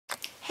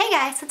Hey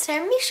guys, so today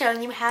I'm going to be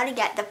showing you how to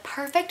get the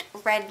perfect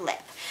red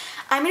lip.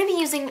 I'm going to be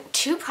using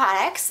two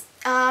products.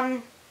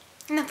 And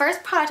the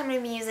first product I'm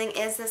going to be using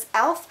is this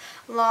e.l.f.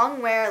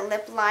 Long Wear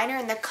Lip Liner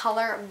in the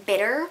color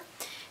Bitter.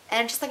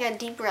 And it's just like a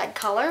deep red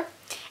color.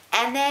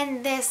 And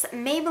then this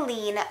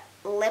Maybelline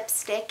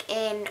lipstick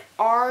in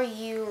Are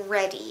You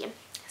Ready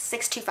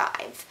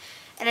 625.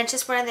 And it's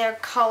just one of their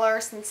color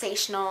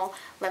sensational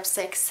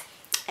lipsticks.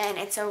 And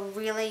it's a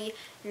really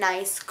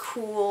nice,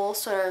 cool,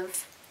 sort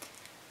of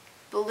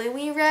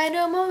bluey red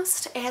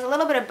almost. It has a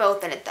little bit of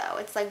both in it though.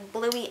 It's like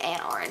bluey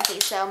and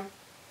orangey, so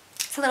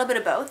it's a little bit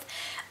of both.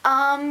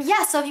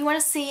 Yeah, so if you want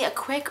to see a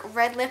quick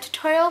red lip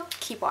tutorial,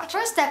 keep watching.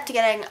 First step to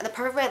getting the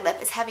perfect red lip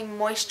is having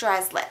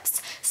moisturized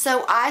lips.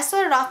 So I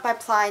started off by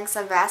applying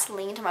some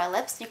Vaseline to my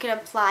lips. You can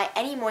apply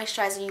any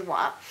moisturizer you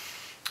want,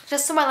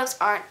 just so my lips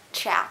aren't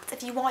chapped.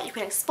 If you want, you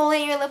can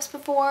exfoliate your lips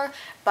before,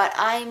 but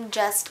I'm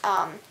just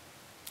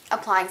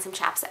applying some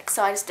chapstick.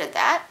 So I just did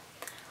that.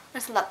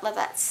 Just let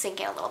that sink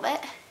in a little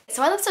bit.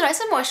 So my lips are nice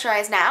and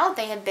moisturized now.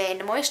 They have been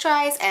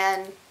moisturized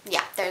and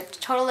yeah, they're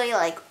totally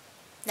like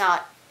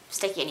not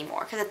sticky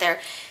anymore, because if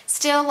they're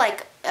still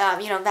like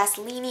you know,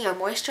 Vaseline or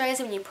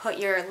moisturizing when you put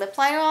your lip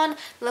liner on,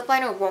 the lip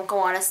liner won't go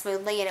on as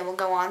smoothly and it will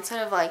go on sort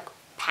of like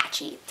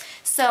patchy.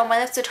 So my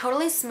lips are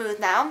totally smooth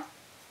now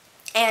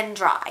and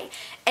dry.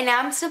 And now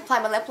I'm just going to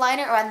apply my lip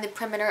liner around the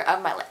perimeter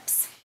of my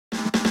lips.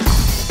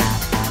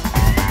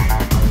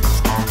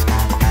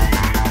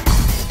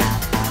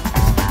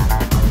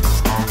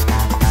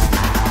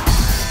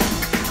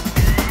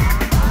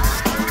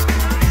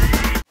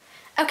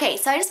 Okay,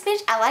 so I just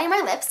finished outlining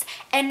my lips,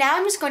 and now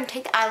I'm just going to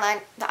take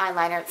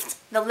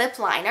the lip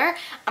liner.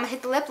 I'm going to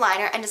take the lip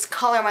liner and just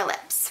color my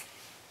lips.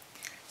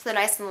 So they're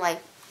nice and like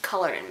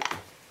colored and matte.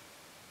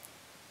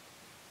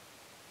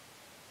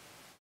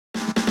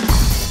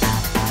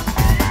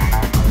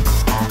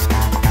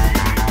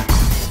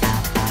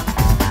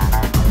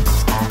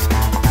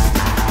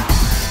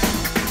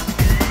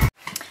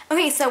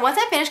 Okay, so once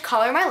I finished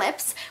coloring my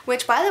lips,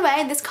 which by the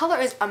way, this color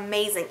is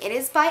amazing. It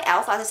is by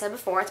e.l.f., as I said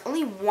before. It's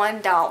only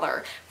 $1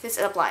 for this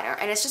lip liner,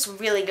 and it's just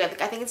really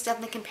good. I think it's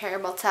definitely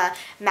comparable to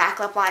MAC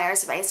lip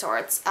liners of any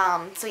sorts.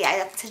 So yeah, I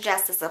definitely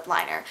suggest this lip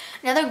liner.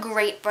 Another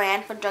great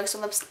brand for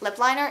drugstore lip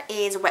liner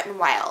is Wet n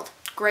Wild.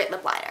 Great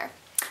lip liner.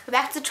 But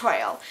back to the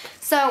tutorial.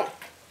 So,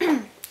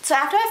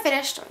 after I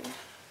finished...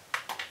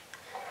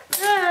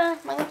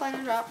 my lip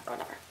liner dropped,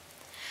 whatever.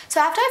 So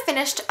after I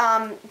finished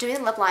doing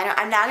the lip liner,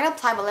 I'm now going to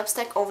apply my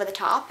lipstick over the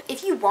top.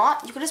 If you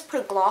want, you could just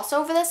put a gloss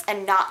over this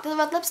and not do the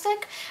red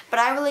lipstick, but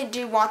I really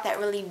do want that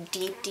really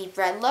deep, deep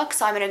red look,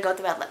 so I'm going to go with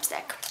the red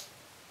lipstick.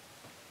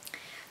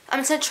 I'm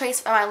just going to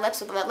trace my lips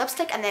with the red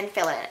lipstick and then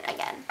fill it in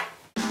again.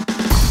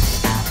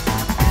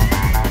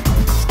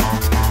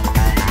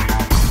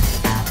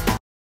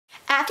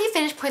 After you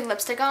finish putting the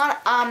lipstick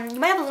on, you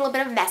might have a little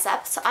bit of mess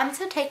up, so I'm just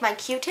going to take my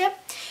Q-tip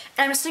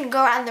and I'm just going to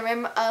go around the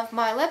rim of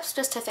my lips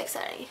just to fix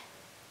any.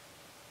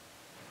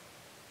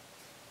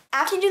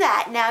 After you do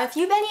that, now if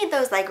you have any of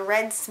those like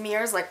red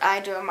smears like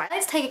I do on mine,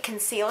 let's take a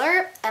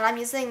concealer, and I'm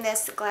using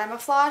this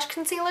Glamouflage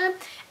concealer,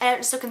 and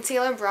just a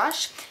concealer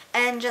brush,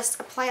 and just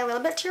apply a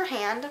little bit to your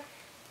hand,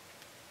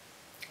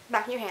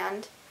 back of your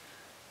hand,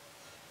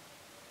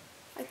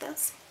 like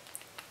this.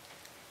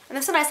 And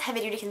this is a nice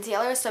heavy duty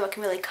concealer, so it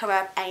can really cover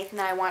up anything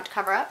that I want to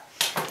cover up.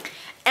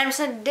 And I'm just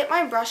going to dip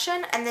my brush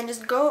in, and then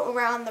just go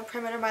around the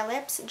perimeter of my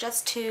lips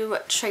just to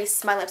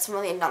trace my lips and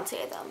really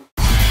enunciate them.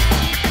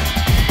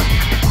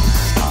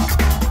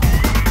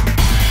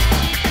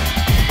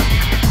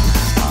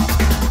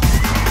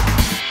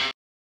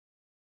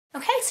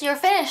 Okay, so you're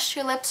finished.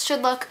 Your lips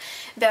should look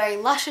very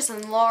luscious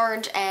and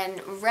large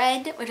and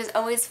red, which is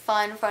always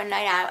fun for a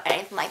night out or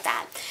anything like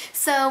that.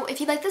 So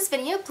if you like this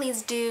video,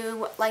 please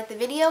do like the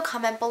video,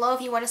 comment below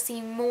if you want to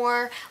see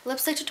more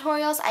lipstick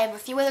tutorials. I have a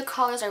few other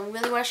colors I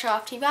really want to show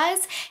off to you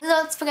guys. So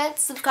don't forget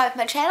to subscribe to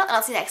my channel, and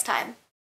I'll see you next time.